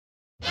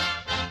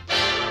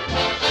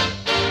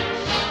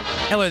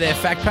Hello there,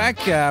 Fact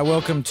Pack.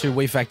 Welcome to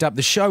We Fact Up,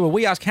 the show where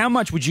we ask how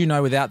much would you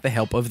know without the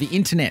help of the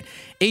internet.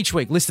 Each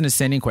week, listeners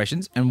send in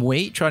questions and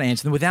we try to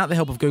answer them without the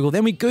help of Google.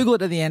 Then we Google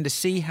it at the end to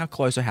see how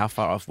close or how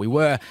far off we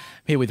were.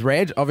 Here with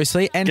Red,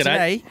 obviously. And G'day.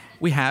 Today,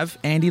 we have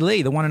Andy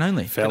Lee, the one and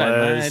only.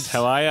 Fellas,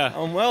 how are you?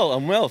 I'm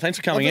well. Thanks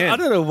for coming in. I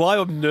don't know why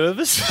I'm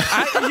nervous.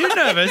 You're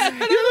nervous? You're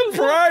the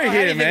pro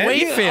here, man.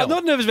 we feel? I'm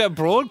not nervous about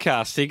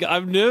broadcasting.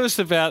 I'm nervous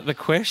about the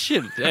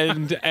question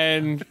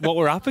and what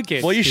we're up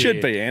against. Well, you here.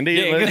 should be, Andy.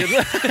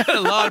 Yeah.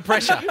 A lot of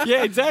pressure.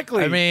 Yeah,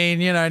 exactly. I mean,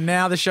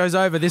 now the show's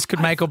over. This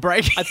could make or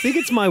break. I think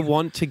it's my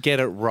want to get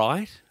it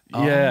right.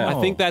 Yeah. I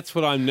think that's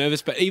what I'm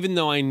nervous. But even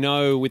though I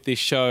know with this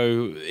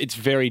show, it's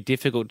very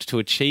difficult to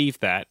achieve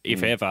that,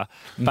 if ever.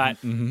 But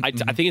I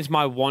think it's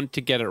my want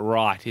to get it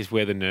right is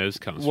where the nerves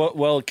comes from.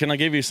 Well, can I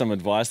give you some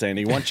advice,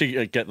 Andy? Once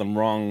you get them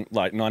wrong,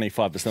 like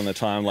 95% of the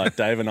time, like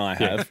Dave and I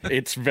have,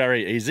 it's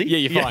very easy. Yeah,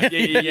 you're fine.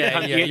 Yeah.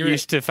 You get You're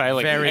used to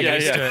failing. very Yeah,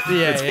 used yeah. to it.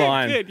 Yeah, It's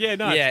fine. Good. Yeah,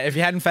 nice. Yeah, if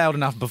you hadn't failed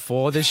enough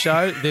before this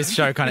show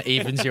kind of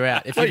evens you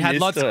out. If We're you've had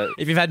used to it.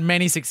 if you've had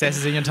many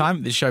successes in your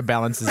time, this show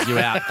balances you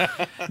out.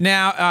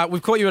 Now,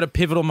 we've caught you at a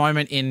pivotal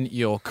moment in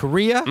your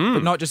career,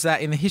 but not just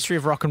that, in the history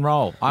of rock and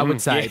roll, I would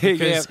say. Yeah,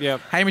 because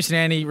yep. Hamish and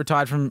Andy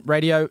retired from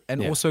radio,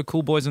 and also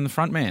Cool Boys and the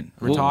Frontman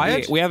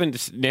retired. We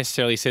haven't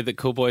necessarily said that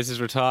Cool Boys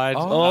is retired.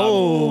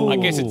 Oh. I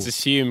guess it's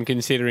assumed,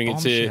 considering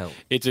Bombshell.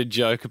 it's a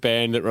joke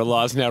band that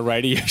relies on our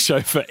radio show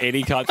for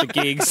any types of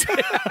gigs.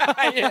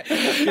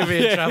 You'll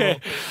be in trouble.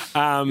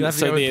 You'll have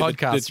to go with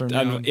podcasts from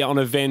now on. On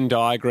a Venn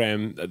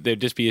diagram,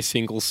 there'd just be a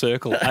single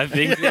circle, I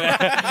think,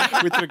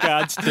 with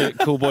regards to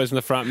Cool Boys and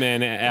the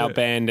Frontman, our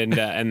band, and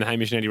the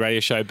Hamish and Andy radio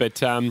show.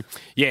 But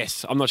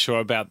yes, I'm not sure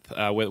about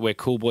where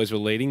Cool Boys were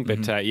leading,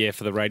 but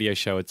for the radio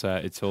show,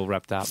 it's all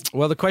wrapped up.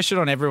 Well, the question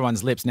on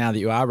everyone's lips now that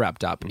you are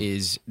wrapped up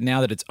is,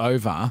 now that it's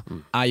over,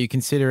 are you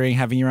considering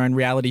having your own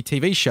reality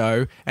TV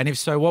show? And if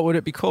so, what would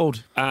it be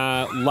called?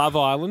 Love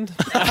Island.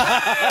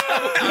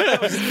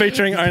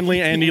 Featuring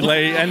only Andy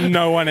Lee and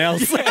no one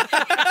else.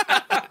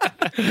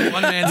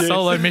 One-man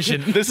solo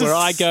mission. Where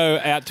I go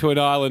out to an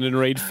island and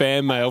read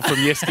fan mail from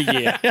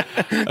yesteryear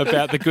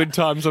about the good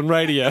times on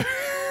radio.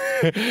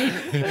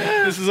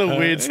 This is a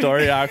weird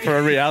story arc for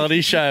a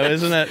reality show,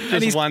 isn't it?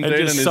 Just one dude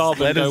and just his sob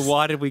and go, letters.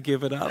 why did we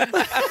give it up?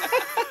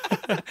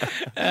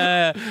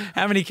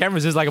 How many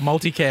cameras? There's like a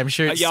multicam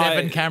shoot.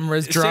 7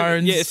 cameras,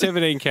 drones.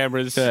 17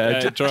 cameras.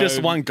 Just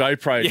drone. one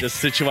GoPro just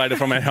situated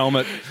from a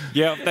helmet.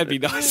 Yeah, that'd be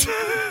nice.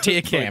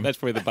 Tier cam. That's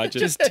probably the budget.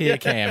 Just tier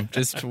cam.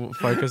 Just to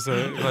focus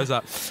close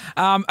up.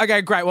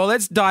 Okay, great. Well,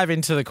 let's dive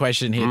into the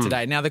question here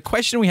today. Now, the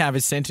question we have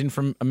is sent in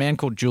from a man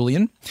called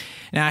Julian.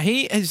 Now,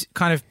 he has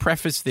kind of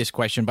prefaced this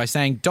question by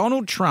saying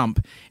Donald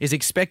Trump is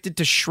expected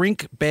to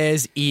shrink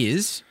bears'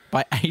 ears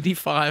by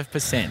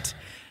 85%.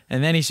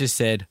 And then he's just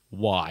said,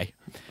 why?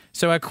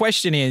 So our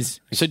question is...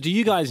 So do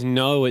you guys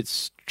know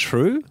it's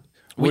true?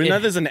 We know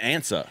there's an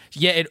answer.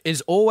 Yeah, it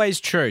is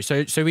always true.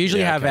 So we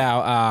usually have okay.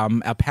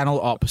 our panel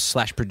op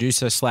 /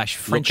 producer /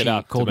 Frenchie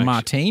up to called make sure.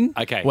 Martine.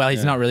 Okay. Well,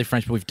 he's not really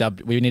French,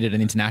 but we needed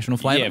an international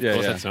flavour. Yeah, of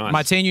course, that's nice.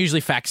 Martine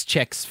usually fact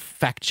checks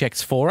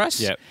for us.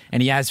 Yep.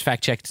 And he has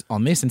fact checked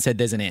on this and said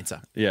there's an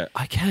answer. Yeah.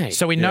 Okay.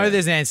 So we know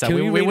there's an answer. Can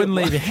We we read wouldn't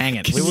it? leave it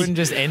hanging. We wouldn't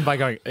just end by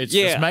going, it's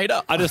just made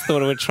up. I just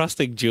thought we're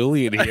trusting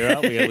Julian here,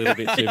 aren't we, a little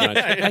bit too much?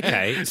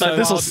 Okay. So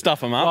this will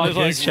stuff him up.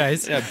 Well,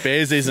 Chase. Yeah,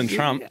 bears isn't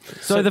Trump.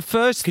 So the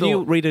first Can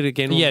you read it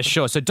again? Yeah,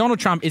 sure. So Donald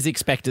Trump is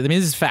expected. I mean,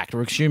 this is fact.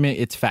 We're assuming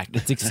it's fact.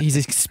 He's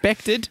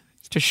expected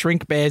to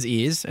shrink bears'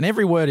 ears, and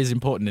every word is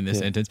important in this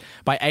sentence,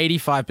 by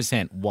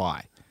 85%.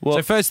 Why? Well-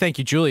 So first, thank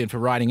you, Julian, for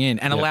writing in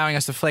and allowing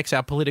us to flex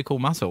our political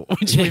muscle,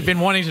 which we've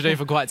been wanting to do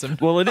for quite some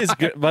time. Well, it is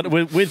good. But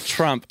with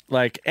Trump,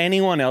 like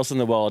anyone else in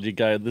the world, you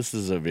go, this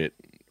is a bit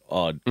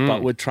odd.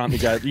 But with Trump, you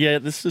go, yeah,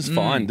 this is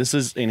fine. This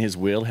is in his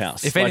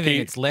wheelhouse. If Like, anything,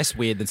 it's less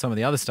weird than some of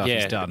the other stuff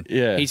he's done.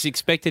 Yeah. He's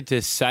expected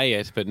to say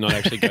it, but not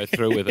actually go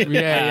through with it.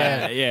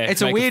 Yeah.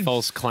 It's a make weird-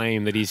 false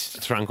claim that he's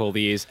shrunk all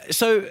the ears.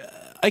 So,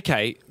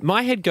 okay,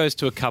 my head goes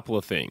to a couple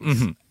of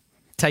things.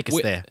 Take us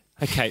there.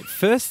 Okay,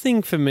 first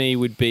thing for me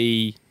would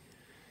be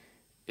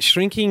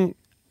shrinking.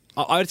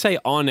 I would say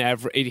on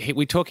average,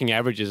 we're talking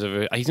averages of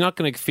it. He's not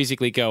going to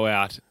physically go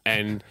out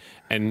and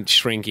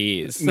shrink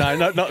ears. No,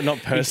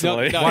 not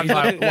personally. One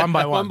by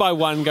one. One by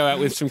one, go out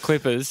with some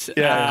clippers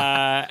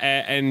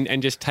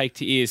and just take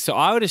to ears. So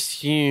I would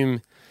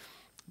assume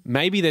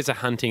maybe there's a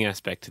hunting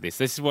aspect to this.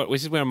 This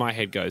is where my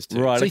head goes to.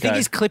 Right, So you think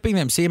he's clipping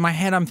them? See, in my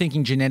head, I'm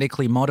thinking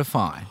genetically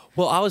modify.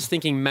 Well, I was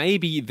thinking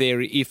maybe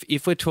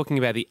if we're talking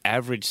about the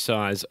average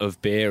size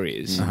of bear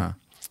ears,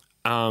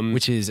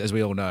 Which is, as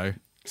we all know,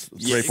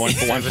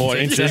 3.14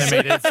 inches.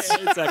 centimetres.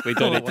 exactly.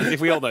 If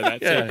we all know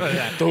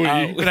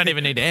that. We don't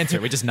even need to answer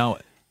it. We just know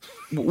it.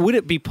 Would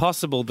it be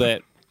possible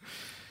that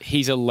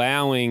he's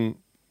allowing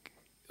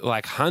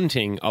like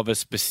hunting of a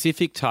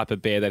specific type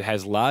of bear that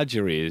has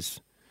larger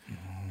ears,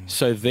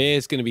 so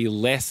there's going to be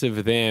less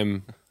of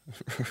them?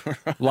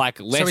 Like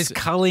less. So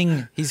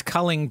he's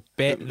culling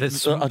bear,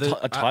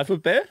 A type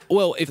of bear?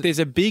 Well, if there's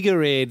a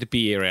bigger eared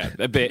bear out,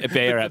 the It's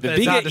bigger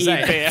hard to say.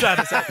 eared bear. It's hard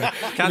to say.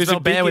 Can't spell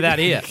bear without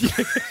ear.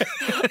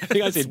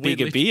 think I said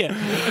bigger beer.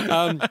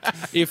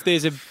 If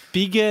there's a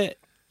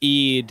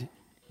bigger-eared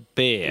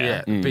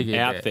bear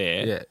out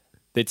there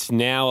that's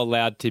now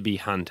allowed to be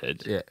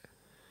hunted,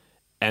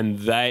 and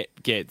that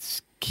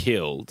gets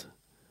killed,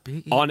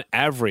 on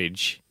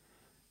average,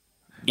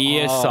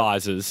 ear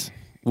sizes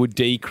would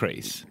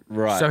decrease.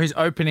 Right. So he's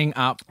opening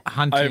up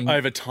hunting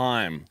over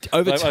time.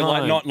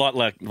 Time. Not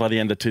like by the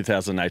end of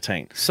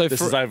 2018. So this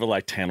is over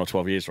like 10 or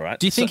 12 years, right?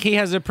 Do you think he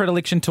has a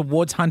predilection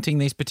towards hunting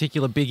these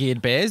particular big-eared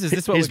bears? Is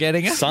this what His we're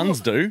getting at? sons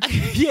do.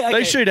 Yeah, okay.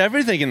 They shoot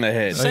everything in the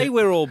head. Say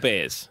we're all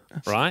bears,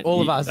 right? All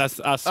of us. That's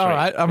us three, All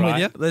right, I'm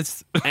right? with you.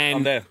 Let's. And,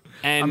 I'm there.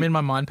 And, I'm in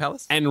my mind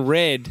palace. And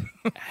Red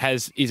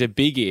is a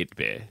big-eared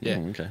bear. Yeah.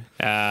 Okay.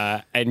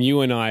 And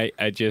you and I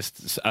are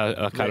just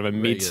a kind of a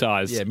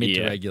mid-sized Yeah, mid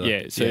to ear. regular.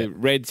 Yeah, so Yeah.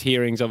 Red's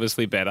hearing's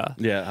obviously better.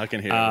 Yeah, I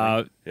can hear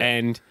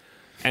it.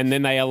 And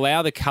then they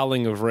allow the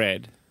culling of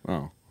Red.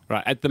 Oh.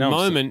 Right. At the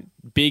moment,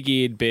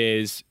 big-eared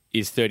bears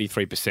is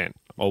 33%,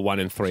 or 1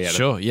 in 3 out of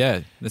Sure,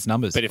 yeah, that's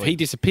numbers. But if he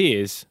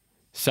disappears,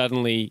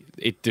 suddenly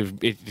it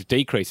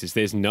decreases.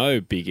 There's no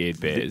big-eared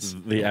bears.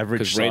 The average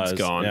because Red's size,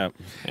 gone, yeah.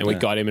 and we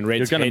got him. And Red's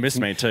You're going to head's- miss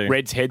me too.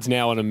 Red's head's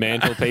now on a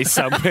mantelpiece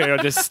somewhere, or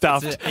just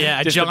stuffed.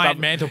 yeah, a just giant above-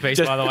 mantelpiece,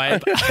 by the way.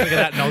 Look at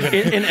that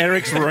noggin. in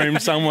Eric's room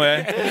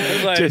somewhere.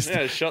 Like, Just-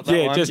 shot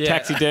that one.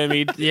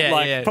 taxidermied.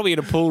 Yeah. Probably in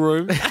a pool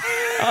room.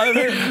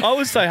 I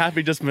was so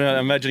happy just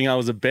imagining I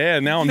was a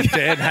bear. Now I'm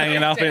dead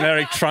hanging up in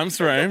Eric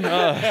Trump's room.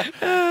 Oh,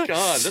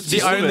 God. That's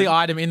The only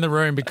item in the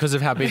room because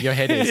of how big your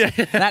head is.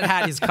 That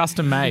hat is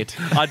custom made.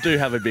 I do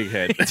have a big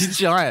head. It's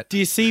giant. Do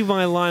you see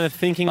my line of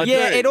thinking?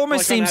 Yeah, do. it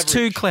almost Like on seems too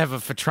average. clever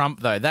for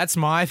Trump, though. That's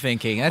my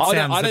thinking. That I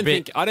sounds don't a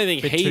bit.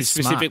 think bit too he's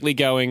smart. specifically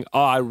going,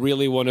 oh, I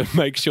really want to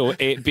make sure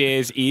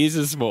bears' ears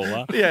are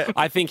smaller. Yeah.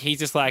 I think he's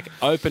just like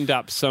opened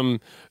up some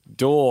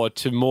door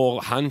to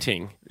more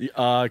hunting.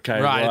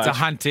 Okay, Right, it's a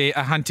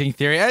hunting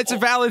theory. It's a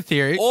valid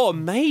theory. Or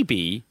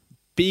maybe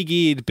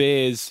big-eared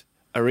bears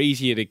are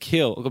easier to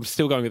kill. I'm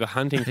still going with the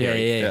hunting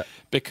theory. Yeah.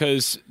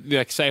 Because,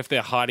 like, say if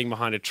they're hiding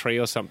behind a tree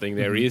or something,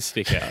 their ears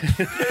stick out.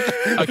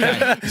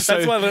 Okay. That's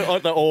why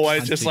they're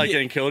always just like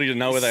getting killed. You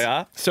know where they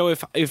are. So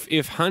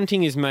if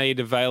hunting is made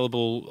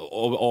available,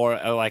 or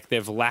like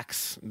they've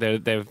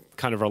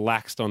kind of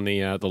relaxed on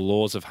the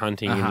laws of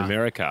hunting in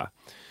America,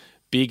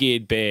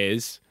 big-eared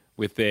bears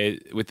with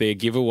their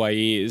giveaway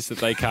ears that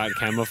they can't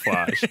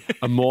camouflage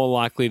are more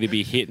likely to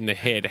be hit in the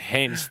head.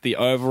 Hence, the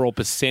overall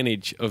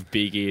percentage of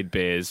big-eared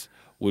bears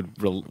would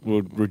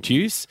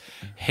reduce.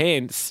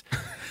 Hence,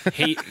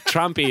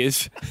 Trump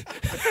is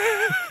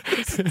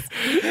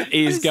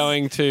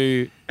going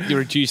to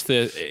reduce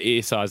the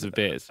ear size of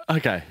bears.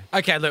 Okay.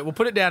 Okay, look, we'll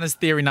put it down as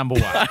theory number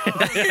one.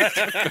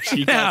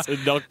 You guys are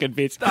not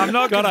convinced. I'm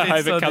not God, I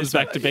convinced hope on it comes this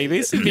back to be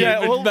this. It'd be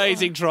an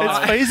amazing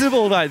try. It's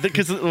feasible though,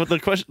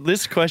 because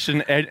this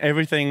question,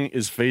 everything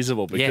is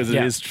feasible because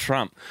Yeah. it is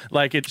Trump.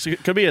 Like it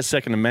could be a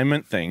Second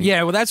Amendment thing.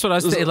 Yeah, well, that's what I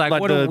was saying. Like,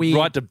 what the are we?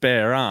 right to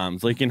bear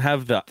arms. Like you can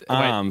have the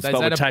arms, Wait,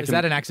 but we're is taking.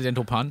 that an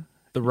accidental pun?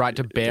 The right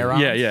to bear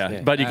arms?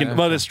 Yeah. But you can.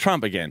 Well, it's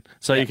Trump again,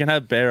 so you can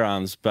have bear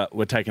arms, but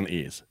we're taking the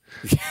ears.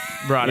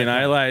 Right. You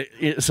know, like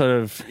it sort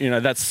of. You know,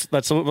 that's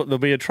there'll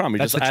be a Trump. You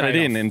That's just the add it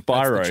in trade-off.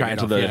 biro That's the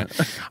into trade-off,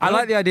 the. I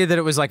like the idea that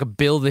it was like a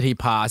bill that he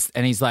passed,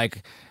 and he's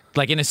like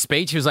in a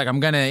speech, he was like,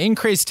 "I'm going to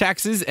increase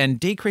taxes and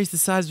decrease the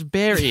size of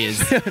bear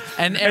ears."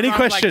 And everyone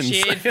questions?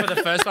 cheered for the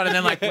first one, and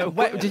then like,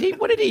 wait, did he?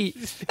 What did he?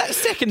 That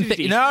second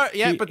thing,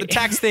 but the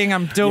tax thing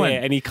I'm doing. Yeah,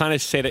 and he kind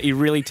of said it. He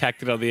really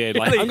tacked it on the end.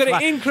 Like, I'm going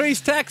to increase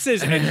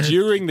taxes. And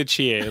during the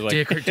cheer,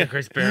 like,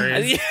 Decrease bear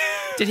ears.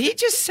 Did he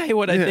just say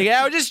what I think?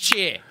 I'll just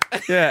cheer.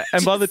 Yeah,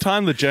 and by the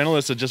time the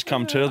journalists had just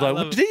come to,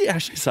 like, did he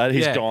actually say that?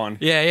 He's gone?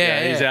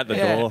 Yeah, he's out the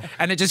door.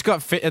 And it just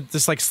it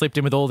just like slipped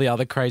in with all the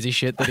other crazy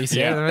shit that he said.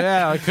 Yeah.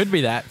 Yeah, it could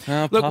be that.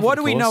 Look, puff, what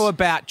of do we course. know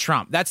about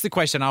Trump? That's the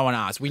question I want to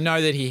ask. We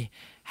know that he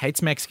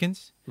hates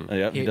Mexicans.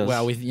 Yeah, he does.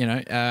 Well, with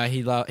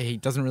he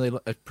doesn't really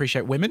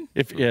appreciate women.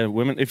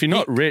 Women. If you're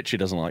not rich, he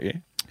doesn't like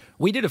you.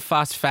 We did a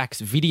Fast Facts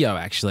video,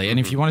 actually, and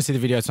if you want to see the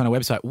video, it's on our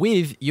website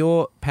with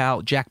your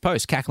pal Jack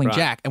Post, Cackling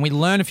Jack, and we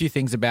learn a few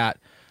things about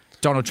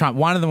Donald Trump.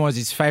 One of them was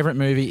his favourite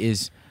movie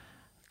is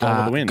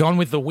Gone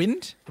with the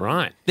Wind.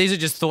 right. These are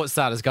just thought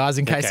starters, guys,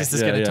 in case Okay. this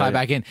is going to tie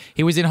back in.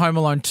 He was in Home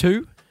Alone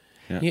 2,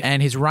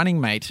 and his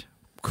running mate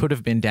could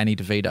have been Danny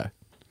DeVito.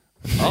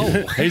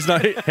 Oh, He's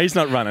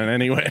not running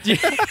anywhere.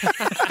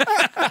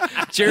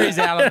 Jury's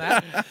out on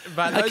that.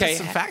 But those okay. are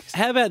some facts.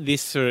 How about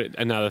this for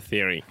another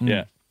theory?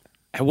 Yeah.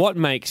 What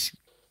makes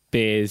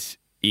bears'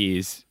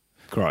 ears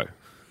grow?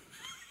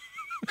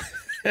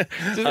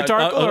 Is it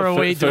rhetorical or are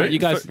we doing You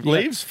guys-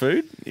 leaves,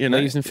 food, you know.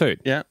 Leaves and food.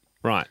 Yeah.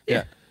 Right.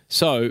 Yeah.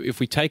 So if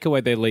we take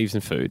away their leaves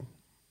and food,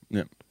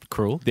 Yeah.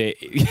 cruel? they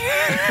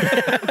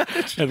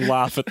and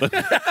laugh at them.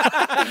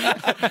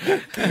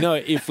 No,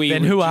 if we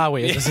Then who are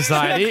we as a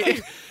society?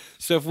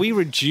 So if we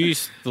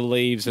reduce the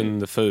leaves and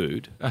the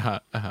food,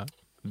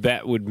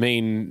 that would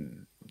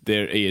mean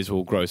their ears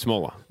will grow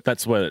smaller.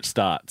 That's where it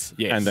starts.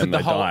 Yes. And then the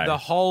they whole die.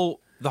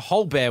 the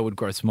whole bear would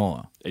grow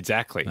smaller.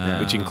 Exactly,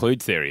 which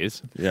includes their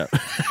ears. Yeah.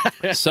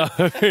 So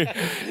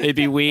it'd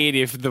be weird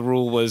if the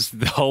rule was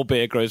the whole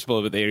bear grows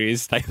smaller, but their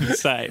ears stay the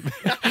same.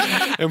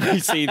 And we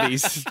see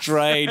these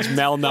strange,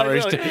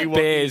 malnourished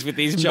bears with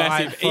these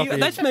Giant massive...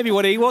 That's maybe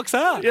what Ewoks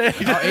are. Yeah,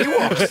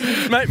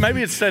 Ewoks.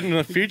 Maybe it's set in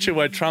the future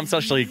where Trump's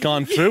actually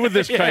gone through with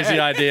this crazy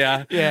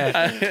idea.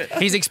 Yeah.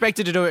 He's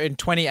expected to do it in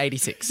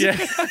 2086. Yeah.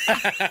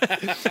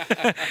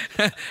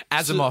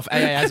 Asimov,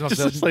 A.A.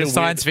 Asimov, the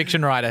science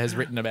fiction writer, has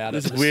written about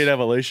it. Weird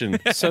evolution.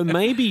 So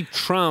maybe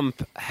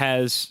Trump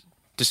has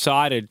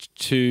decided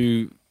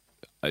to...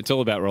 It's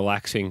all about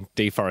relaxing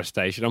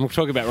deforestation. I'm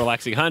talking about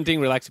relaxing hunting,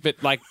 but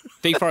like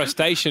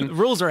deforestation... The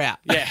rules are out.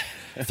 Yeah.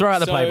 Throw out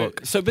the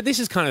playbook. So, but this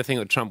is kind of thing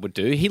that Trump would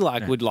do. He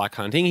would like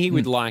hunting. He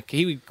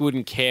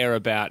wouldn't care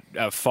about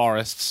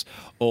forests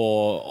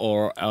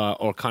or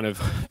kind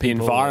of the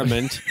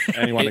environment.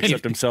 Anyone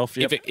except himself.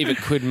 Yep. If it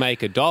could make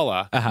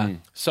 $1.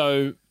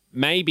 So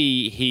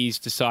maybe he's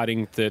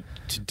deciding that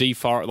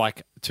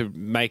to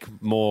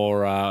make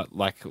more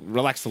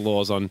relax the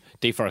laws on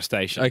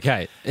deforestation.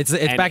 Okay, it's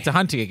back to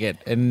hunting again,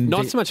 and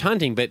not so much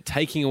hunting, but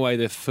taking away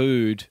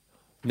the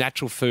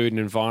natural food and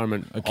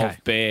environment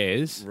of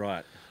bears.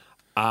 Right.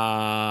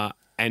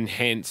 And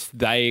hence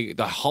the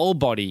whole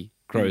body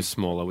grows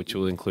smaller, which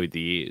will include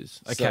the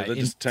ears. Okay, so they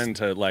just tend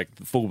to like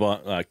full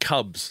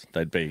cubs.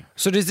 They'd be.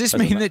 So does this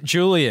mean that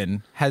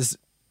Julian has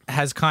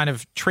kind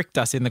of tricked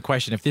us in the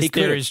question if this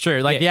theory is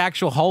true? Like the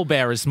actual whole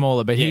bear is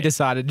smaller, but he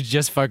decided to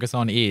just focus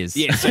on ears.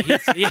 Yeah, so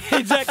exactly.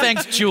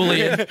 Thanks,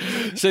 Julian.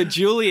 So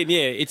Julian,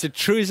 it's a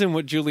truism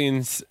what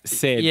Julian's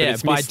said, but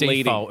it's by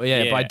misleading. default.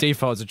 By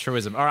default, it's a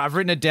truism. All right, I've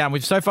written it down.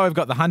 We've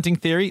got the hunting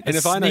theory, and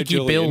if I know sneaky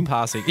Julian, Bill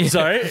passing.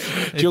 Sorry?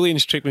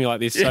 Julian's tricked me like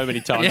this so many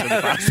times in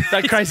the past.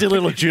 That crazy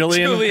little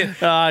Julian.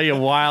 You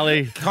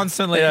wily.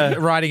 Constantly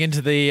writing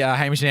into the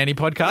Hamish and Andy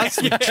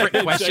podcast with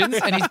trick questions,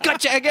 and he's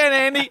got you again,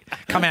 Andy.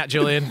 Come out,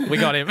 Julian. We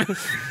got him.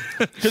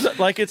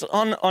 Because it's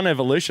on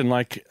evolution,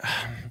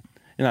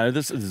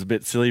 this is a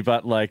bit silly,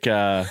 but you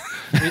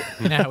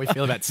know how we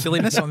feel about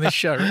silliness on this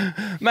show.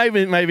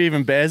 maybe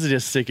even bears are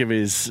just sick of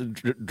his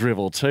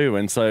drivel too,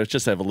 and so it's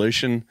just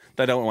evolution.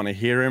 They don't want to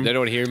hear him. They don't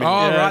want to hear him.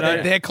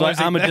 They're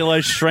closing. Like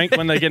armadillos shrink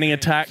when they're getting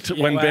attacked.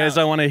 When bears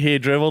don't want to hear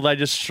drivel, they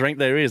just shrink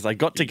their ears. They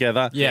got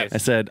together. Yeah. They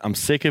said, "I'm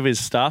sick of his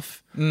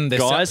stuff."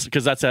 Guys,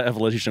 because that's how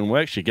evolution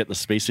works. You get the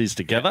species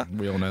together.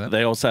 We all know that.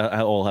 They also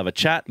all have a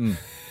chat.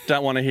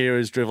 Don't want to hear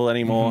his drivel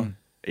anymore.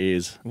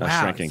 Ears are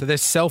shrinking. So they're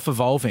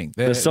self-evolving.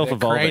 They're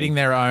self-evolving. creating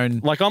their own.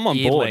 Like I'm on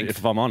board, length.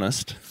 if I'm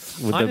honest.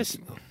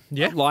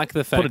 I like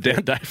the fact Put it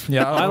down, Dave.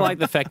 Yeah, I like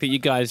the fact that you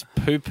guys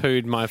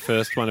poo-pooed my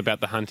first one about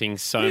the hunting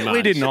so much.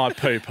 We did not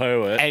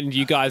poo-poo it. And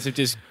you guys have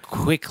just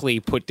quickly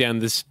put down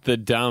the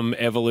dumb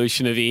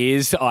evolution of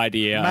ears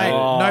idea. Mate,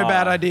 no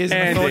bad ideas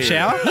in the thought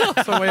shower.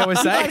 That's what we always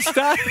say.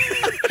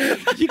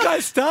 You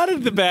guys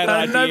started the bad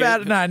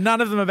idea. None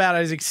of them are bad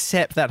ideas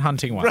except that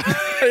hunting one.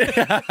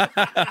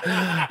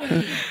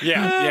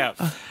 Yeah.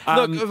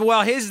 Look,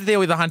 well, here's the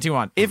deal with the hunting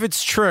one. If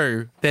it's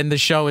true, then the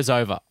show is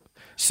over.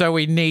 So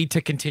we need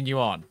to continue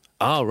on.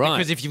 Oh, right.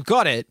 Because if you've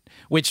got it,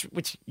 which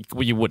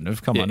you wouldn't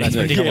have. Come on, that's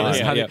ridiculous.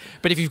 Yeah.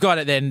 But if you've got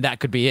it, then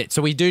that could be it.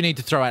 So we do need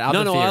to throw out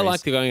other theories. I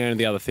like the going on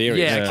the other theories.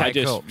 Yeah, okay, I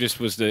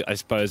just was, I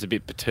suppose, a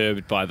bit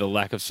perturbed by the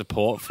lack of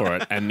support for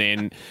it, and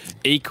then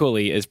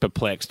equally as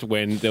perplexed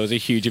when there was a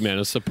huge amount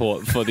of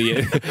support for the.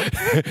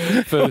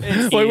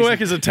 We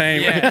work as a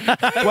team. Yeah.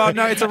 Well,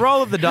 no, it's a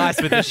roll of the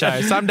dice with the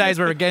show. Some days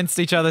we're against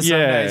each other. Some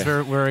days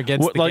we're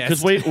against the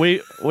guest.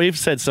 Because we've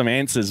said some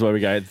answers where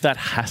we go, that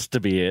has to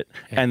be it,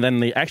 and then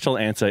the actual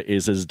answer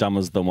is as dumb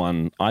as the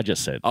one I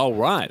just said. Oh,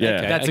 right. Yeah.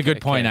 Okay. That's a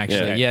good point,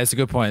 actually. Yeah, it's a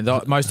good point.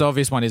 The most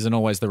obvious one isn't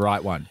always the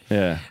right one.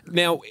 Yeah.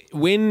 Now,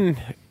 when,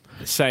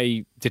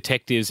 say,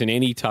 detectives in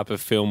any type of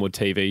film or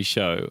TV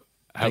show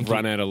have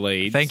run out of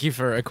leads... Thank you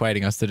for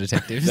equating us to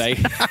detectives.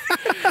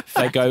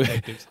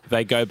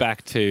 They go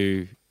back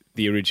to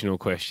the original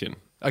question.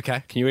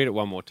 Okay. Can you read it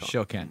one more time?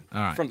 Sure can.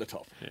 All right. From the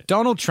top. Yeah.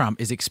 Donald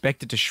Trump is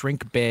expected to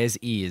shrink bears'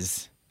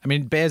 ears. I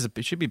mean, bears.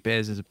 It should be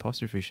bears as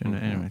apostrophe, shouldn't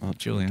it? Anyway,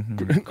 Julian.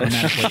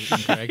 Grammatically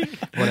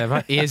incorrect.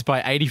 Whatever. Ears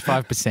by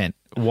 85%.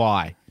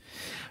 Why?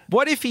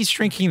 What if he's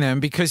shrinking them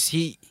because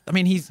he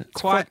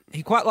quite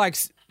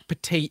likes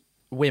petite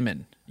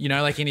women,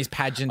 like in his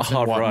pageants and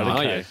whatnot. Right, okay.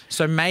 Oh, yeah.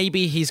 So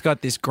maybe he's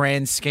got this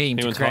grand scheme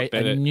to create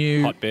a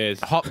new hot bear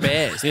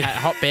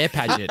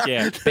pageant,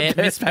 Miss Bear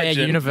pageant.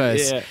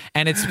 Universe, Yeah.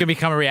 and it's gonna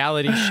become a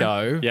reality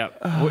show. Yep.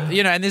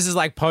 And this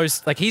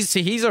is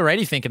he's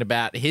already thinking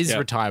about his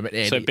retirement.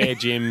 Andy. So bear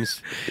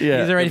gyms.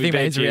 Yeah. He's already There'll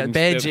be thinking about his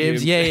bear bear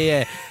gyms.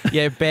 gyms.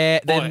 Yeah.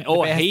 Bear. Then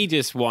Or the bear he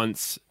just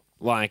wants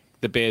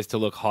the bears to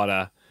look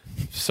hotter.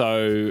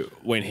 So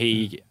when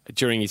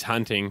during his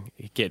hunting,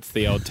 he gets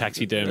the old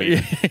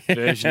taxidermy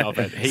version of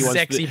it. He wants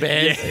sexy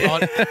bears,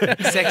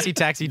 sexy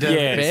taxidermy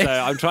bears. So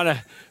I'm trying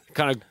to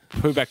kind of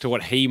prove back to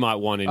what he might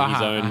want in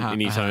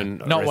his own.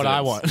 Not what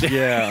I residence. want.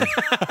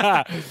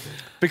 Yeah.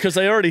 Because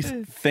they already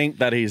think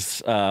that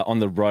he's on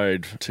the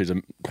road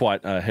to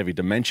quite heavy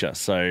dementia.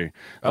 So,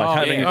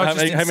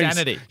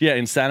 insanity.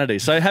 Insanity.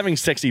 So having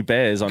sexy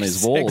bears on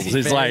his walls Sexy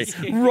is bears.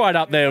 like right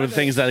up there with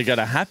things that are going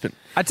to happen.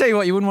 I tell you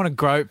what, you wouldn't want to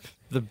grope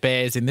the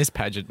bears in this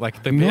pageant.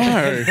 Like the No,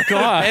 bears,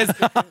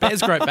 God.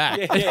 bears grope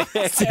back.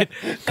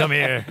 Come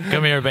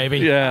here, baby.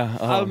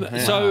 Yeah.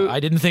 So I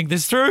didn't think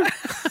this through.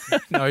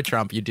 No,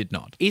 Trump, you did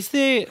not. is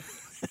there?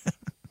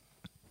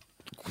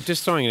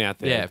 Just throwing it out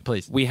there. Yeah,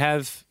 please. We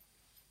have.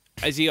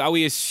 Are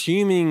we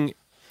assuming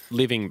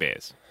living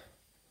bears,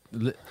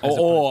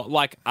 or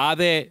like are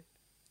there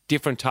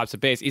different types of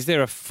bears? Is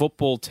there a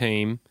football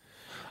team?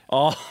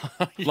 Oh,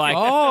 Like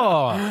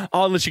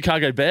the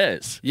Chicago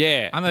Bears.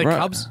 yeah, I'm the Right.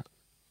 Cubs.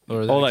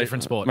 Or is it a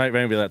different sport?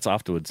 Maybe that's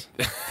afterwards.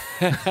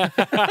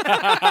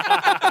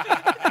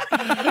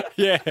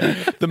 yeah,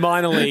 the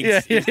minor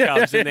leagues is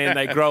Cubs, and then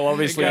they grow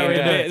obviously into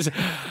bears.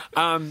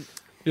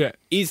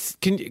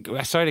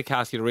 Sorry to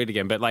ask you to read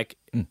again, but like,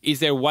 is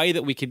there a way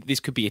that this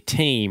could be a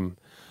team?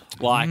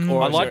 Like,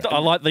 or I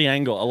like the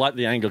angle. I like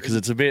the angle because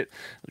it's a bit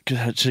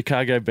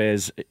Chicago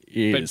Bears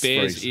ears. but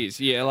bears is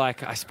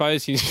like I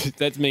suppose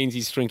that means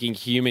he's shrinking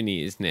human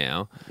ears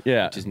now.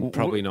 Yeah. which is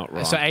probably not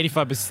right. So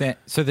 85%.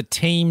 So the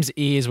team's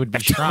ears would be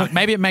shrunk.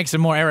 Maybe it makes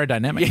them more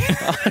aerodynamic.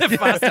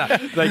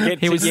 Faster. they get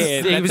He was,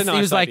 that's he a was, nice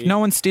he was like, idea. no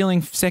one's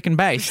stealing second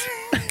base.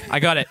 I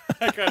got it.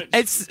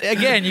 It's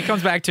again, he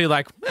comes back to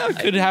like, it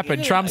could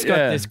happen. Trump's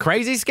got this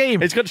crazy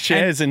scheme. He's got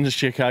shares in the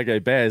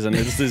Chicago Bears, and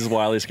this is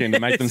why he's scheme to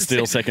make them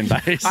steal second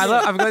base.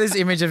 I've got this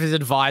image of his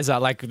advisor,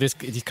 like this.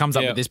 He comes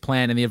up with this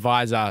plan, and the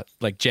advisor,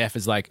 like Jeff,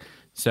 is like,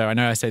 "So I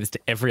know I say this to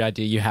every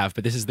idea you have,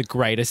 but this is the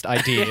greatest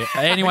idea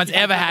anyone's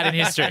ever had in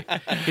history."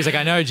 He's like,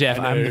 "I know, Jeff.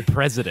 I'm the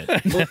president."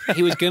 Well,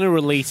 he was going to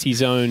release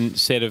his own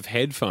set of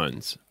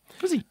headphones.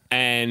 Was he?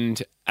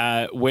 And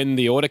when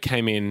the order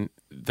came in,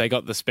 they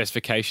got the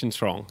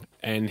specifications wrong,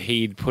 and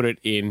he'd put it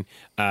in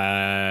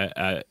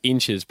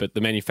inches, but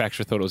the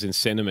manufacturer thought it was in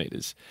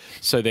centimeters.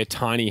 So they're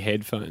tiny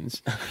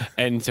headphones.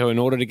 And so in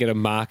order to get a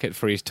market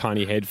for his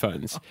tiny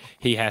headphones,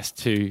 he has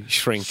to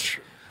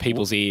shrink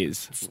people's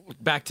ears.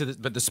 Back to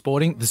the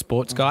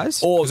sports guys,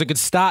 because it could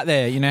start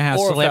there. You know how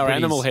Or if they were celebrities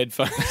animal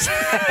headphones.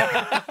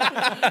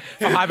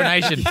 for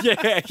hibernation.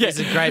 It's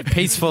a great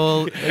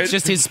peaceful. It's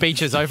just his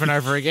speeches over and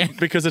over again.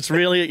 Because it's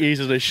really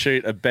easy to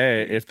shoot a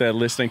bear if they're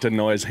listening to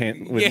noise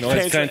cancelling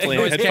Noise-cancelling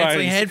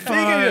headphones.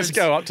 You can just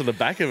go up to the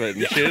back of it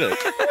and shoot it.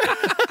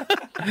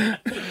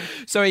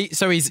 So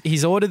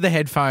he's ordered the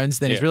headphones.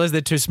 Then he's realized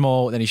they're too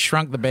small. Then he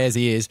shrunk the bear's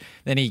ears.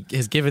 Then he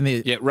has given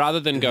the rather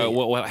than go,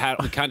 well,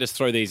 we can't just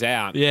throw these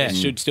out. It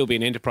should still be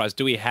an enterprise.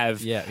 Do we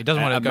have he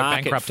doesn't want to go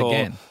market bankrupt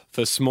again.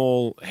 For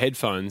small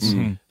headphones?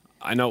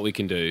 I know what we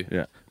can do.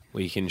 Yeah.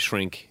 We can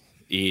shrink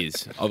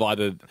ears of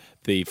either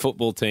the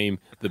football team,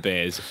 the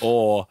Bears,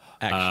 or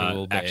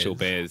actual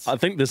bears. I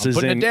think this I'm is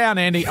putting in it down,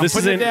 Andy. I'm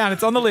putting it down.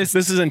 It's on the list.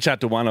 This is in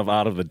chapter 1 of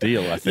Art of the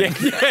Deal, I think.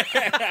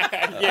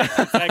 Yeah,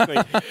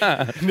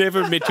 exactly.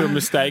 Never admit to a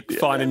mistake,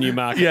 find a new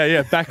market.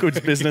 Yeah, backwards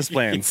business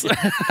plans.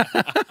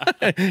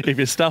 If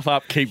you stuff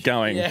up, keep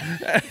going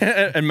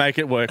and make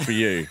it work for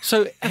you.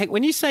 So, hey,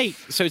 when you say,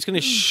 so it's going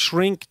to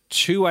shrink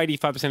to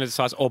 85% of the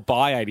size or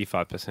by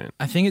 85%?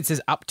 I think it says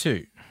up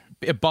to.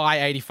 By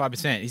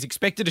 85%. He's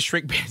expected to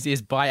shrink bears'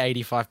 ears by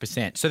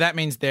 85%. So that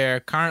means they're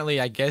currently,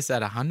 I guess,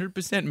 at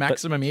 100%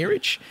 maximum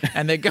earage.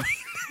 And they're going...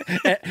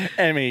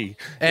 Emmy,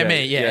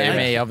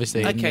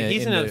 obviously. Okay,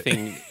 here's another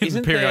thing.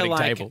 Isn't there periodic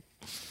like table.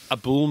 a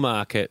bull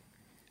market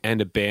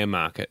and a bear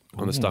market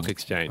on the stock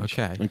exchange?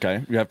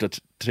 Okay, you have to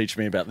teach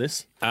me about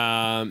this.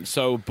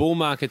 So bull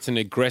market's an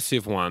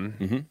aggressive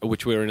one,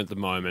 which we're in at the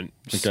moment.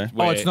 Okay.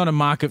 It's not a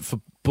market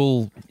for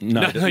bull...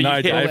 No,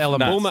 Dave.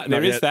 elements.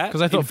 There is that.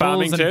 Because I thought in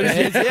farming bulls and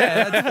terms. bears...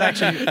 Yeah,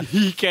 that's actually...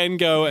 You can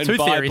go and Two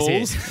buy theories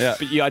bulls, here.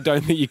 but I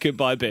don't think you could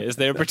buy bears.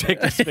 They're a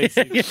protected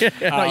species.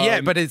 Not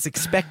yet, but it's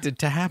expected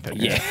to happen.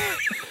 Yeah.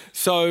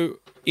 So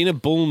in a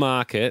bull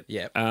market,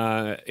 Yep.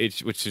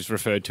 which is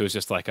referred to as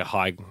just like a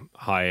high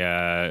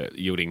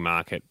yielding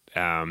market,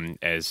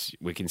 as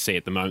we can see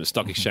at the moment,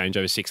 stock exchange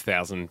over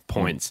 6,000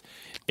 points.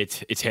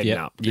 It's heading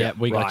up. Yeah,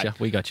 we Right.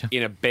 gotcha.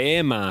 In a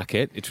bear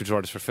market, which is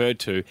what it's referred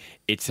to,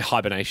 it's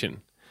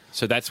hibernation.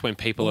 So that's when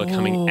people are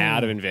coming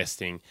out of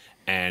investing,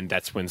 and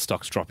that's when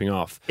stock's dropping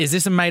off. Is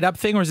this a made-up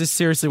thing, or is this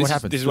seriously what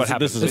happens? This is what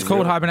happens. It's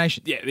called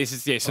hibernation. Yeah,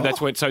 So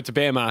that's when. So it's a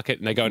bear market,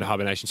 and they go into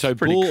hibernation. So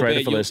Pretty bull, credit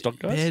bear, for their stock,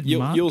 guys.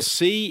 You'll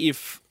see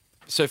if.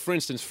 So, for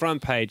instance,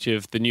 front page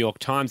of the New York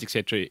Times,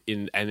 etc.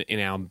 In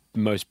our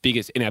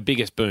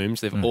biggest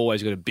booms, they've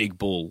always got a big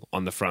bull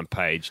on the front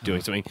page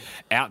doing something.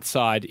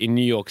 Outside in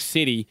New York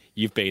City,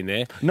 you've been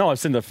there. No, I've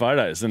seen the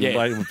photos and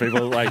like,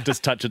 people like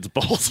just touch its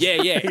balls.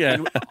 Yeah.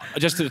 And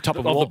just to the top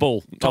of the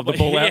bull. Of the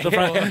bull out the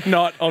front.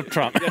 Not of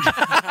Trump.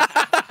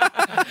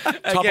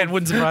 Again,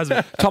 wouldn't surprise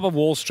me. Top of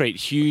Wall Street,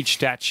 huge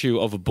statue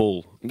of a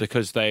bull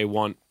because they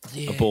want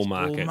a bull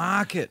market. Bull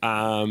market.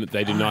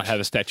 They do not have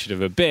a statue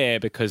of a bear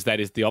because that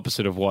is the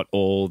opposite of what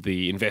all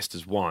the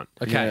investors want.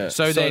 Okay,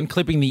 so then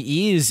clipping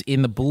the ears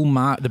in the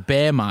the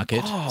bear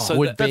market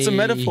would that's a be...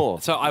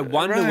 metaphor. So I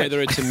wonder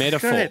whether it's a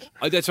metaphor. Great.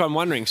 That's what I'm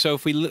wondering. So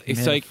if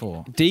it's like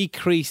Metaphor.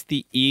 decrease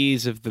the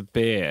ears of the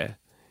bear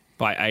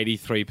by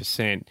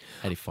 83%.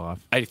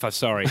 85.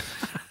 Sorry.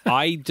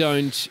 I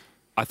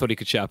thought he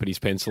could sharpen his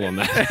pencil on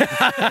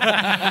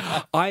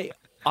that.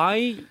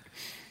 I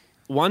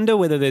wonder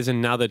whether there's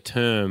another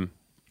term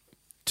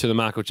to the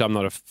market which I'm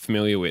not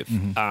familiar with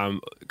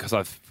because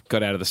I've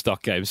got out of the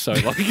stock game so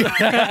long.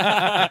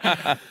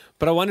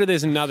 But I wonder if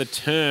there's another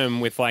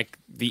term with like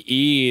the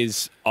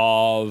ears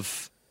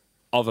of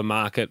a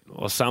market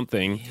or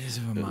something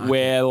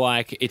where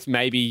like it's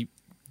maybe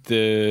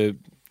the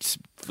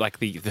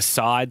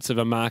sides of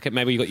a market.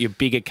 Maybe you've got your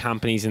bigger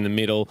companies in the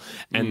middle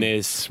and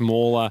there's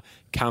smaller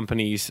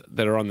companies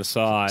that are on the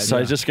side. So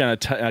he's just going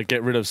to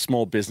get rid of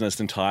small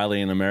business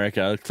entirely in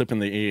America, clipping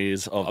the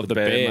ears of the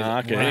bear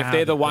market. And if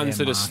they're the ones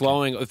that are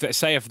slowing,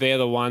 if they're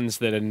the ones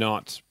that are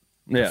not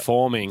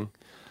performing,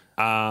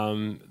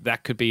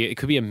 that could be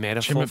a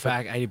metaphor. Trim it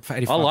back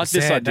 85%. I like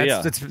this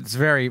idea. It's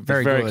very,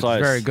 very very good. close.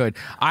 It's very good.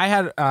 I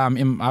had,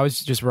 I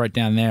was just wrote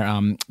down there,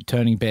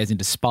 turning bears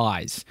into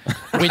spies,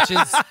 which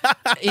is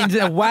in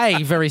a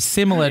way very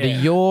similar to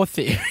your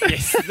theory.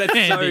 Yes,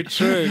 that's so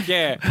true.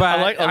 Yeah,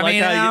 But I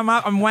mean,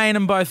 how I'm weighing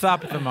them both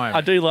up at the moment.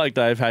 I do like,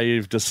 Dave, how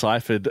you've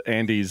deciphered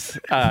Andy's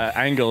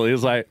angle. He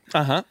was like,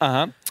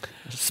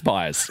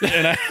 spies.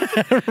 You know?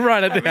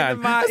 Write it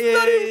down. Not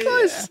even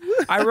close.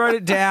 I wrote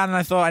it down and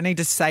I thought I need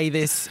to say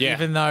this,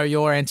 even though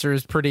your answer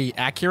is pretty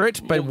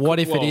accurate. But what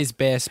if it is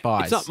bear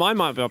spies? Mine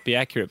might not be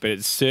accurate, but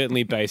it's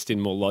certainly based in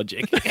more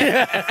logic.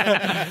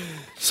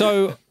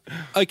 So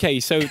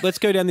let's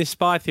go down this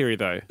spy theory,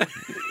 though.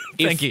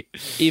 Thank you.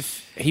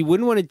 If he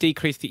wouldn't want to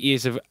decrease the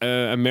ears of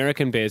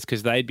American bears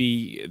because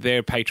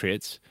they're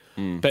patriots,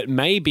 but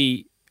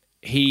maybe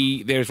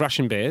there's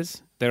Russian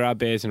bears. There are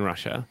bears in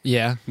Russia.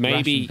 Yeah.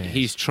 Maybe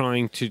he's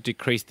trying to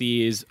decrease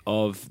the ears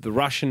of the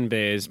Russian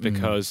bears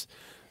because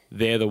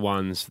they're the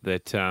ones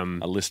that are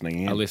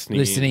listening in.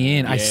 Listening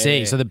in. I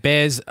see. So the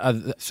bears,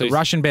 the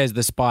Russian bears, are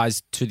the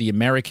spies to the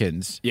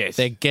Americans. Yes.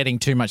 They're getting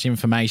too much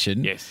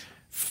information. Yes.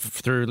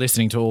 Through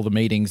listening to all the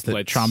meetings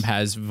that Trump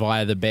has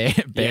via the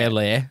bear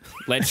lair,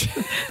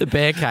 the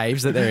bear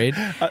caves that they're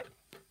in.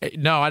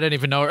 No, I don't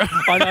even know.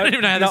 I don't even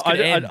know how this could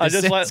end. I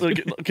just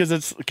like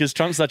because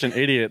Trump's such an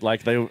idiot.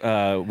 Like they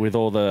with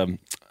all the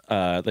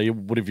they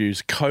would have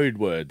used code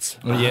words.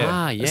 Oh,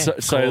 yeah.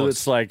 So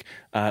it's like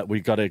we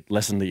got to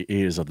lessen the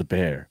ears of the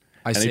bear.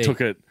 And he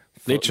took it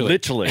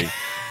literally.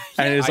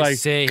 And it's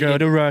like, go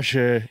to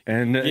Russia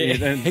and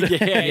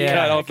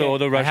cut off all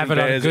the Russian have it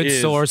bears' on good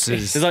ears.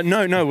 sources. It's like,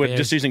 no, we're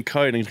just using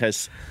code in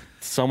case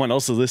someone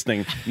else is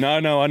listening. No,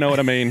 I know what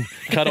I mean.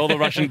 Cut all the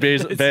Russian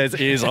bears'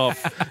 ears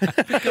off.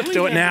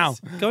 Do it now.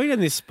 Going on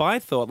this spy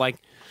thought, like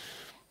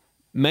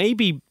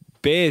maybe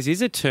bears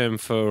is a term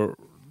for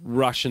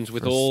Russians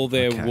with all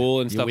their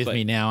wool and You're stuff. with like,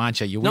 me now, aren't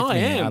you? You're with No, me. I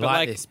am, I but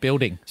like this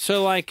building.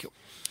 So like,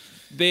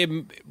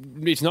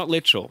 it's not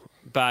literal,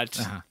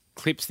 but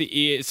clips the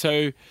ear.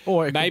 So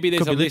Or maybe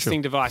there's could a be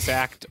listening device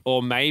act,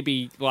 or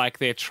maybe like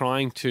they're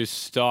trying to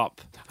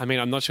stop. I mean,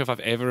 I'm not sure if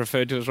I've ever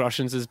referred to as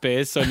Russians as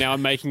bears, so now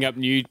I'm making up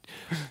new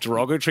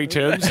derogatory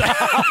terms.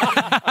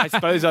 I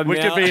suppose We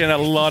could be in a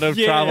lot of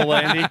trouble,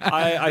 Andy.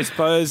 I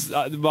suppose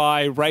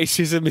my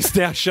racism is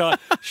now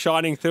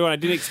shining through, and I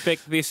didn't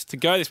expect this to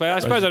go this way. I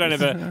suppose I don't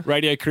have a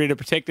radio career to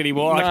protect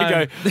anymore. No.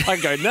 I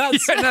can go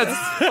nuts.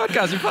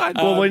 Podcast, you're fine.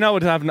 Well, we know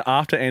what happened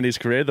after Andy's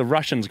career. The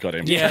Russians got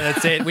him. Yeah,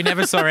 that's it. We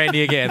never saw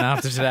Andy again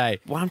after today.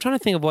 Well, I'm trying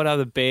to think of what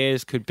other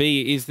bears could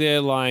be. Is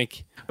there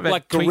like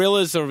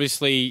gorillas?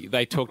 Obviously,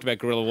 they talked about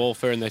guerrilla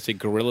warfare and they said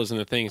gorillas and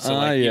the thing. So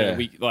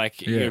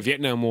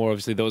Vietnam War.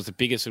 Obviously, that was the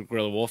biggest of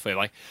guerrilla warfare.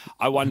 Like,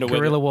 I wonder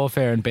guerrilla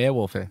warfare and bear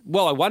warfare.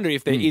 Well, I wonder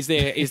if is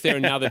there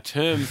another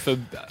term for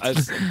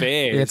us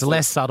bears? Yeah, it's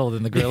less subtle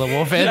than the guerrilla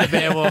warfare, the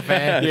bear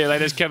warfare. Yeah, they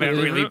just come out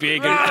really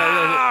big.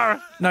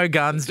 No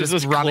guns,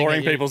 just running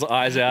clawing people's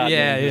eyes out.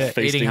 Yeah,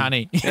 eating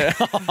honey.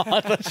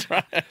 That's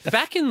right.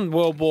 Back in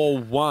World War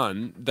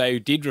One, they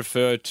did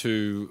refer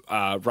to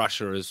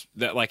Russia as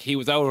that. Like they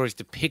were always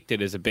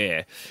depicted as a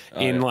bear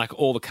in like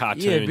all the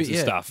cartoons and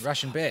stuff.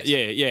 Russian bears.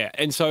 Yeah.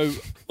 And so,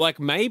 like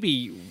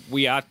maybe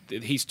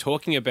he's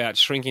talking about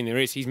shrinking their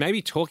ears. He's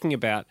maybe talking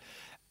about.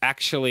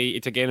 Actually,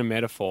 it's again a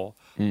metaphor,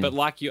 but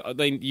like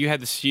you had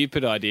the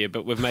stupid idea,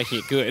 but we're making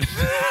it good.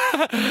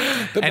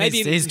 But and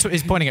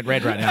he's pointing at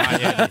Red right now.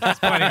 Yeah, he's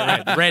pointing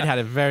at Red. Red had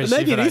a very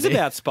stupid idea. Maybe it is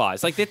about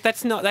spies. Like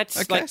that's okay,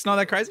 like, it's not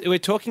that crazy. We're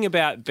talking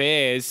about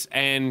bears,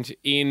 and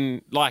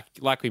in like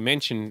we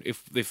mentioned,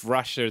 if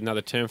Russia is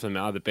another term for them,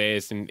 are the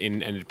bears and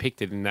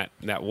depicted in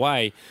that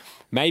way.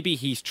 Maybe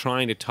he's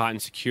trying to tighten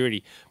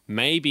security.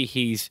 Maybe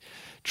he's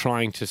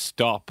trying to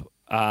stop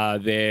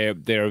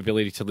their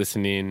ability to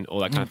listen in, all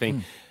that kind of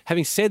thing.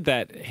 Having said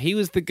that, he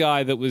was the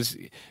guy that was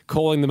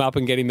calling them up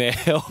and getting their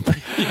help.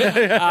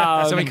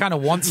 So he kind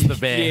of wants the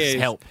bears'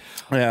 help.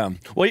 Yeah.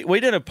 We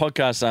did a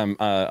podcast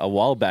a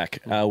while back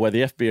where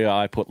the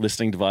FBI put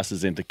listening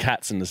devices into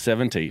cats in the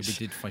 70s.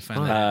 We did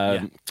find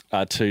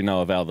that. To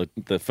know about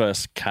the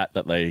first cat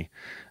that they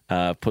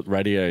put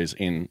radios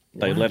in.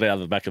 They let it out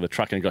of the back of the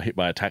truck and got hit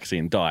by a taxi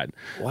and died.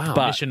 Wow.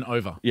 But, mission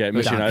over. Yeah,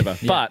 mission Done. over.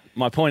 Yeah. But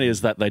my point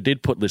is that they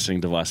did put listening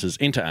devices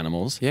into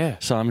animals. Yeah.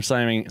 So I'm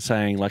saying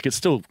like it's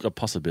still a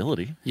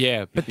possibility.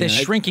 Yeah. But they're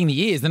shrinking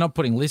the ears. They're not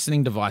putting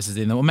listening devices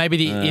in them. Or maybe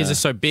the ears are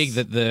so big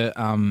that their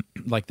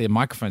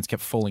microphones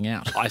kept falling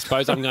out. I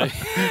suppose I'm going.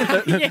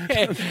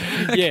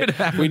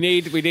 Yeah. We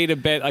need a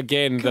bet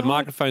again. The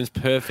microphone's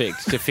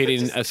perfect to fit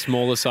in a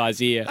smaller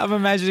size ear. I'm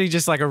imagining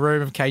just like a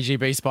room of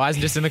KGB spies,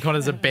 and just in the corner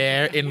is a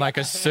bear in like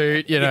a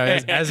suit,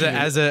 as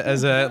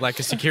a like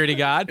a security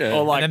guard. Yeah.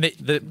 Or like, and then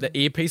the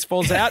earpiece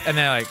falls out, and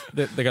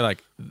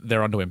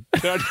they're onto him.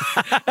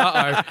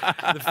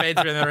 The feds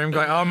are in the room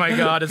going, "Oh my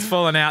god, it's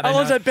falling out." How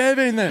long's that bear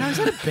been there? Is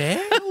that a bear?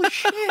 Holy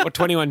shit! Or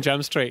 21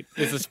 Jump Street.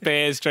 There's the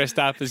bears dressed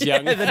up as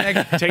young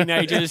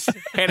teenagers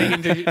heading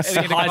into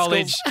high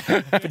college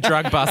for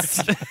drug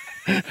busts.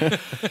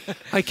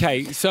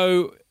 Okay,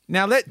 so.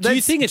 Now, do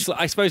you think it's?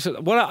 I suppose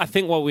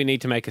what we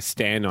need to make a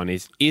stand on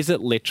is it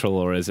literal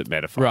or is it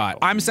metaphorical? Right,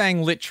 I'm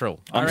saying literal.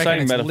 I'm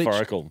saying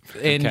metaphorical.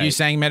 And Okay. you're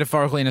saying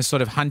metaphorical in a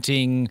sort of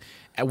hunting,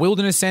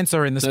 wilderness sense,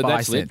 or in the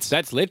spy sense?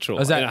 That's literal.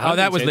 Was that- In a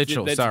that was sense,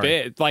 literal, That's sorry.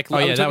 bad. Like, Oh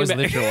I'm yeah, that talking was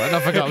about- literal. I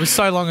forgot. It was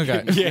so long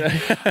ago.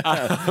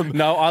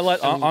 No,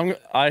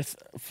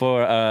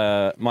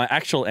 for my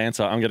actual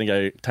answer, I'm going to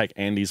go take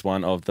Andy's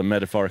one of the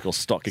metaphorical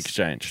stock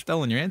exchange.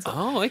 Stolen your answer.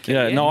 Oh, okay.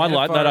 Yeah, no, I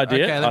like that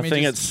idea. Okay, I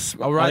think it's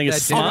I'll write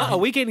it's that down. smart. Are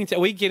we getting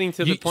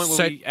to the You- point where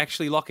so- we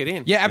actually lock it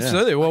in? Yeah,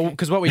 absolutely. Well,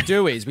 because what we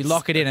do is we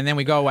lock it in and then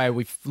we go away.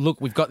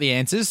 We've got the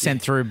answers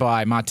sent through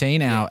by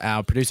Martine,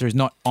 our producer, who's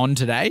not on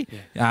today.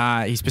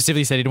 He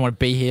specifically said he didn't want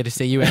to be here to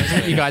see you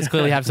answer. You guys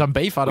clearly have some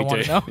beef. I don't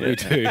want to know. We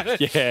do.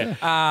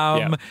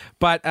 Yeah.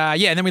 But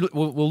and then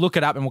we'll look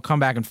it up and we'll come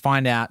back and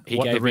find out He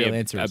what gave the real me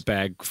answer a is.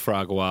 bag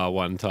Fragois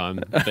one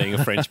time, being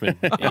a Frenchman,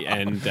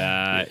 and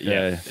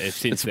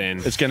since then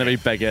It's going to be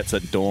baguettes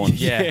at dawn.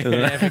 Yeah,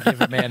 never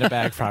give a man a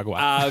bag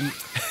Fragua.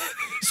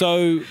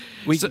 So do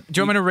you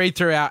want me to read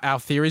through our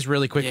theories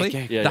really quickly?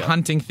 Yeah, yeah. The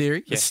hunting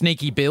theory, the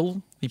sneaky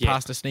bill. He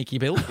passed a sneaky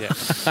bill. Yeah.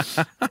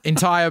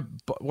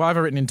 Why have I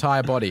written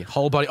entire body?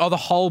 Whole body. Oh, the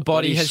whole body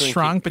Body has shrinking,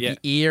 shrunk, but yeah. the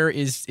ear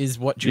is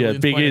what Julian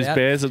Big pointed ears out.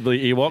 bears of the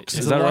Ewoks.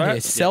 There's Is a that lot right?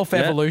 here.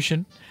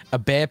 Self-evolution, a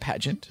bear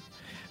pageant,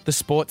 the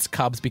sports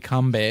cubs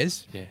become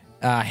bears,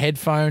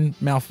 headphone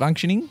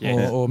malfunctioning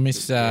or I'm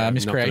not going to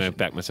miscreation.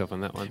 back myself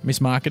on that one.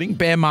 Mismarketing.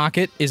 Bear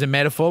market is a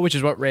metaphor, which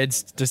is what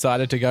Red's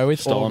decided to go with.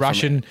 Stolen or from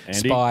Russian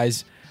Andy.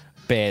 spies,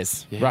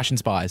 bears. Russian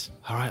spies.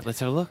 All right, let's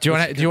have a look. Do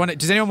you want?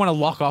 Does anyone want to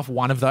lock off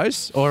one of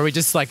those, or are we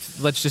just like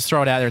let's just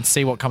throw it out there and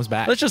see what comes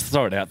back? Let's just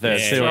throw it out there.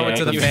 Yeah, see throw what it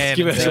to the happens. fan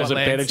Give and see ourselves a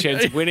what better lands.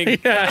 chance of winning.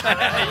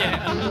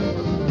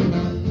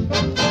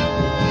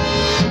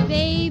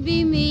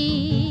 Baby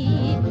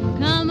me,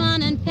 come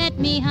on and pet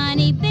me,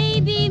 honey,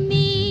 baby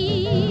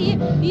me.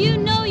 You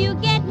know you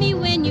get me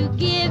when you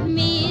give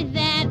me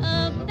that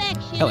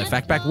affection. Hello,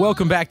 Factback.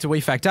 Welcome back to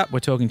We Fact Up. We're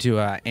talking to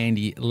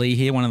Andy Lee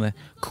here, one of the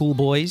cool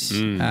boys.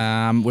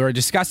 We're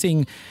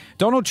discussing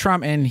Donald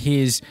Trump and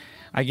his,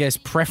 I guess,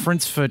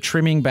 preference for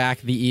trimming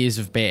back the ears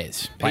of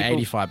bears by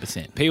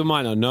 85%. People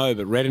might not know,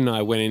 but Red and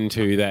I went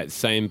into that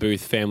same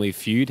booth Family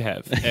Feud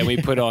have, and we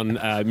put on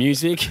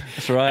music.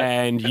 That's right.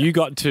 And you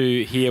got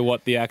to hear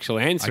what the actual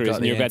answer I is, got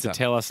and the you're about answer. to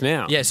tell us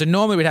now. Yeah, so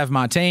normally we'd have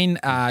Martine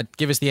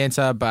give us the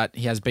answer, but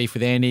he has beef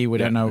with Andy. We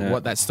don't know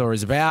what that story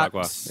is about.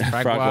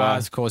 Fragua.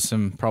 Has caused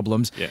some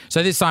problems. Yeah.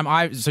 So this time,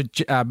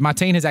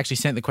 Martine has actually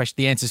sent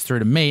the answers through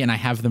to me, and I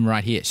have them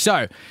right here.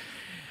 So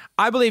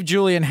I believe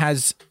Julian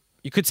has...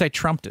 You could say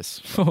trumped us.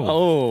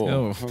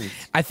 Oh.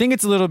 I think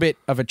it's a little bit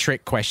of a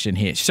trick question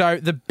here. So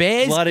the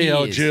Bears' Bloody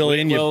hell, ears-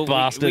 Julian, you Well,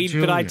 bastard.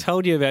 but I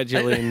told you about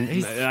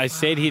Julian. I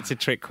said it's a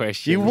trick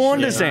question. You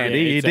warned us, Andy.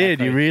 Yeah, You did.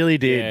 exactly. You really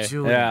did. Yeah.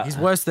 Julian, Yeah. he's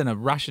worse than a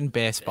Russian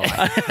bear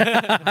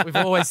spy. We've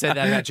always said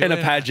that about In Julian.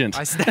 a pageant.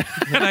 I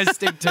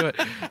stick to it.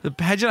 The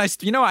pageant,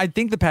 I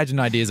think the pageant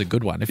idea is a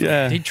good one.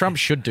 Trump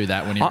should do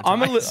that when he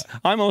retires.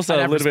 I'm also I'd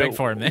a have little respect bit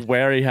for him then.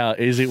 wary how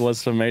easy it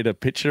was for me to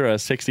picture a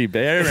sexy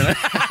bear.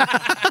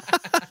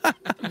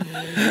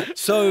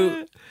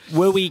 So,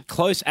 were we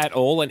close at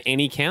all in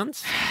any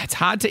counts? It's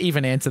hard to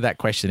even answer that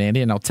question,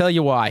 Andy, and I'll tell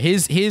you why.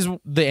 Here's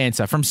the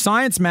answer from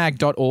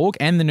sciencemag.org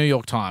and the New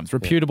York Times,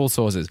 reputable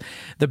sources.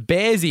 The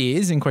bear's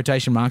ears, in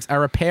quotation marks,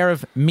 are a pair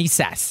of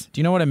mesas.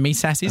 Do you know what a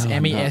mesas is?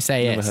 MESAS.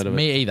 never heard of it.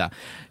 Me either.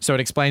 So it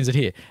explains it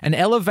here. An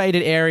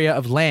elevated area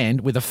of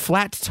land with a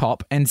flat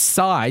top and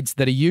sides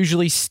that are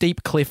usually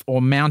steep cliff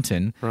or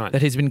mountain Right.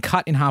 that has been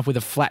cut in half with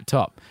a flat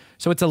top.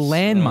 So it's a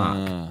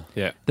landmark.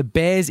 Yeah. The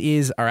bear's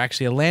ears are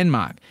actually a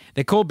landmark.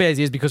 They're called bear's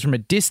ears because from a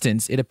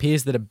distance, it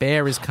appears that a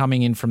bear is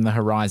coming in from the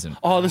horizon.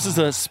 Oh, this is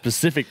a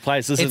specific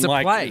place. This It's isn't a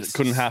like place. it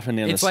couldn't happen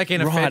in It's like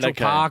in a right, federal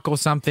okay. park or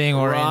something.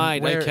 Or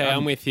Right, okay,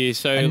 I'm with you.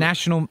 So a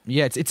national,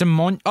 it's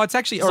a it's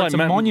actually, it's a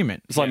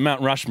monument. It's like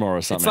Mount Rushmore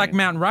or something. It's like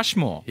Mount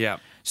Rushmore. Yeah.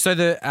 So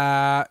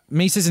the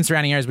Mises and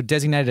surrounding areas were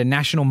designated a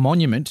national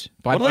monument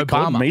by What are they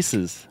called? Obama.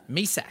 Mises.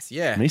 Misas,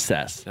 yeah.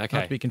 Misas. Not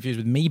Okay. to be confused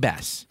with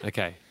Mebas.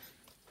 Okay.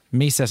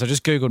 Misas. I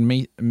just googled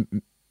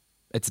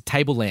it's a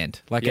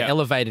tableland, like Yeah. an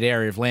elevated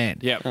area of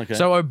land. Yeah. Okay.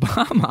 So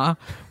Obama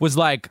was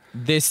like,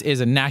 "This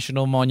is a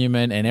national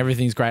monument, and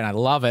everything's great, and I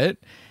love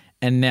it."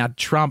 And now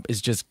Trump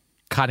is just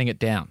cutting it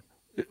down.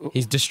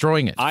 He's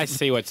destroying it. I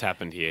see what's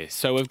happened here.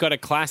 So we've got a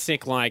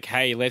classic like,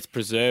 hey, let's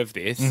preserve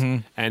this.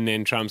 And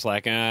then Trump's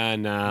like,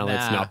 no,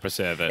 let's not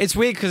preserve it. It's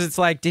weird because it's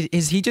like,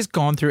 is he just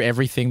gone through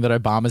everything that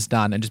Obama's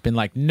done and just been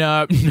like,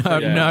 nope,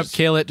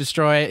 kill it,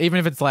 destroy it, even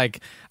if it's like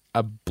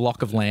a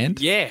block of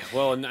land? yeah,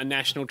 well, a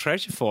national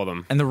treasure for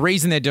them. And the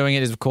reason they're doing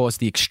it is, of course,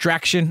 the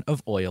extraction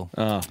of oil.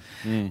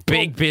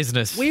 Big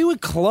business. We were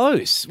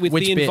close with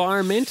Which the bit?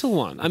 environmental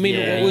one. I mean,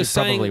 Yeah, we you were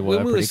saying, probably were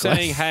when we were pretty close.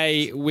 saying,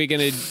 hey, we're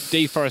going to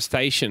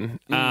deforestation.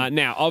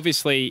 Now,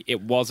 obviously, it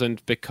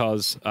wasn't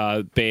because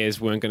bears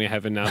weren't going to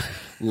have enough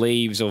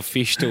leaves or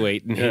fish to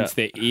eat, and hence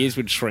their ears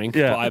would shrink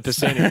by a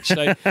percentage.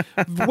 So,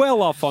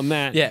 well off on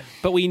that. Yeah.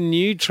 But we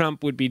knew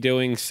Trump would be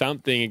doing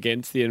something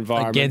against the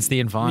environment. Against the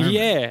environment.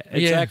 Yeah,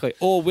 exactly.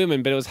 Or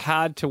women, but it was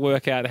hard to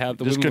work out how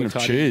the Just women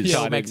couldn't were choose.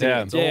 Yeah, it makes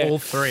sense. Yeah. All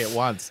three at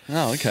once.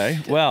 Oh, okay.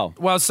 Well,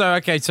 Well, so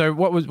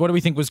what do we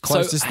think was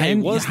closest hey,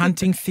 then? was the-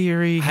 Hunting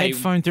theory, Hey,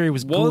 headphone theory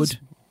was good.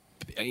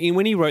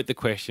 When he wrote the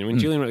question, when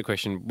Julian wrote the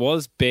question,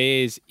 was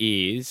bear's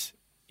ears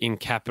in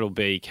capital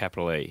B,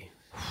 capital E?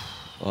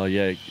 oh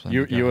yeah, me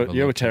you go have a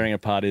were look tearing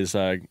apart his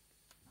Let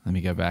me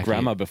go back.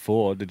 grammar Here.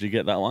 before. Did you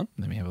get that one?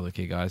 Let me have a look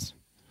here, guys.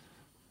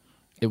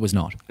 It was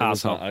not.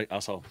 Asshole.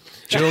 Asshole.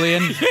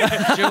 Julian,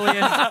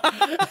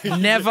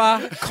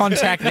 never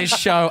contact this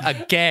show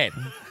again.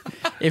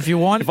 If you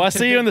want, If I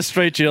see you in the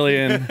street,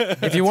 Julian,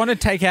 if you want to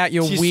take out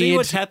your Do you see weird,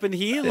 what's happened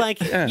here?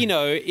 Like, you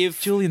know, if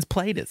Julian's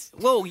played us.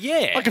 well,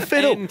 yeah, Like a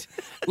fiddle. And,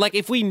 like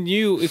if we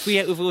knew, if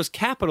it was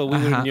capital, we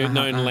would have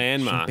known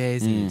landmark.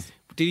 Bears ears.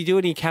 Did he do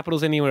any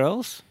capitals anywhere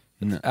else?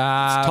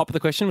 Top of the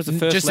question was the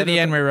first. Just at the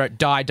letter? end, we wrote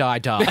die, die,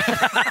 die.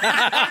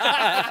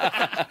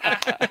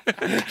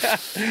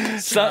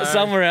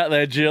 somewhere out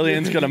there,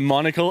 Julian's got a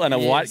monocle and a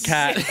white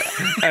cat,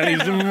 and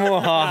he's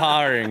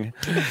ha-haing.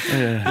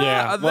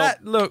 Yeah. Well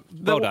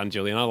the- done,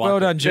 Julian. I like Well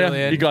it. done,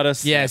 Julian. you got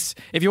us. Yes.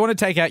 If you want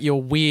to take out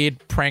your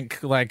weird prank,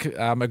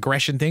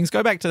 aggression things,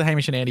 go back to the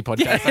Hamish and Andy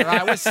podcast. All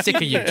right, we're sick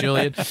of you,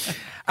 Julian.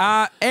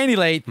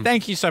 Anyway,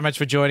 thank you so much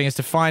for joining us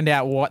to find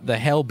out what the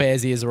hell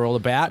Bears Ears are all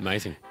about.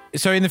 Amazing.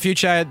 So in the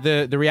future,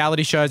 the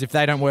reality shows, if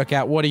they don't work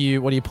out, what are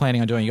you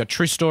planning on doing? You got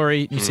True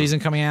Story, new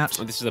season coming out.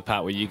 Well, this is the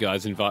part where you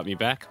guys invite me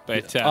back,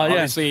 but Oh, yeah.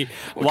 obviously,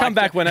 We'll come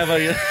back whenever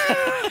you.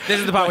 This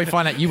is the part we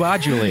find out you are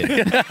Julian.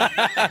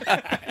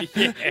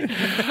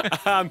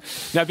 Now,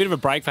 a bit of a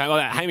break for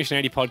Hamish and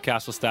Andy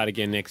podcast will start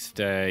again next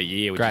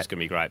year, which Great. is going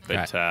to be great.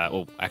 But Great.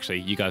 well,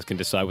 actually, you guys can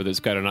decide whether it's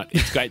great or not.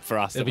 It's great for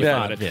us that we be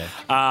find fun, it. yeah.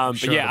 But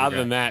Sure yeah, it'll be other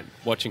than great. that,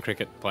 watching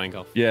cricket, playing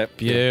golf. Yeah.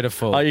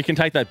 Beautiful. Oh, you can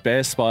take that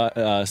bear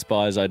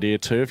spies idea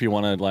too if you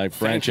want to like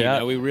branch Thank you. out.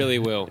 No, we really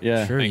will.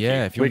 Yeah. Sure, Thank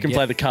yeah. you. If you We want can to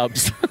play get- the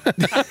Cubs.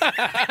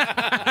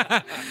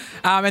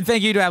 And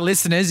thank you to our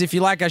listeners. If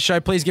you like our show,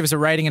 please give us a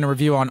rating and a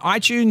review on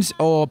iTunes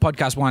or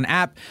Podcast One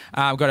app.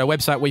 Go to our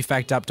website,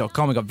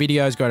 wefactup.com. We've got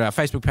videos. Go to our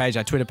Facebook page,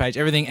 our Twitter page,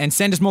 everything. And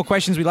send us more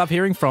questions. We love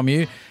hearing from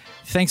you.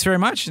 Thanks very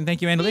much. And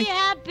thank you, Andy Lee.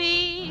 Yeah.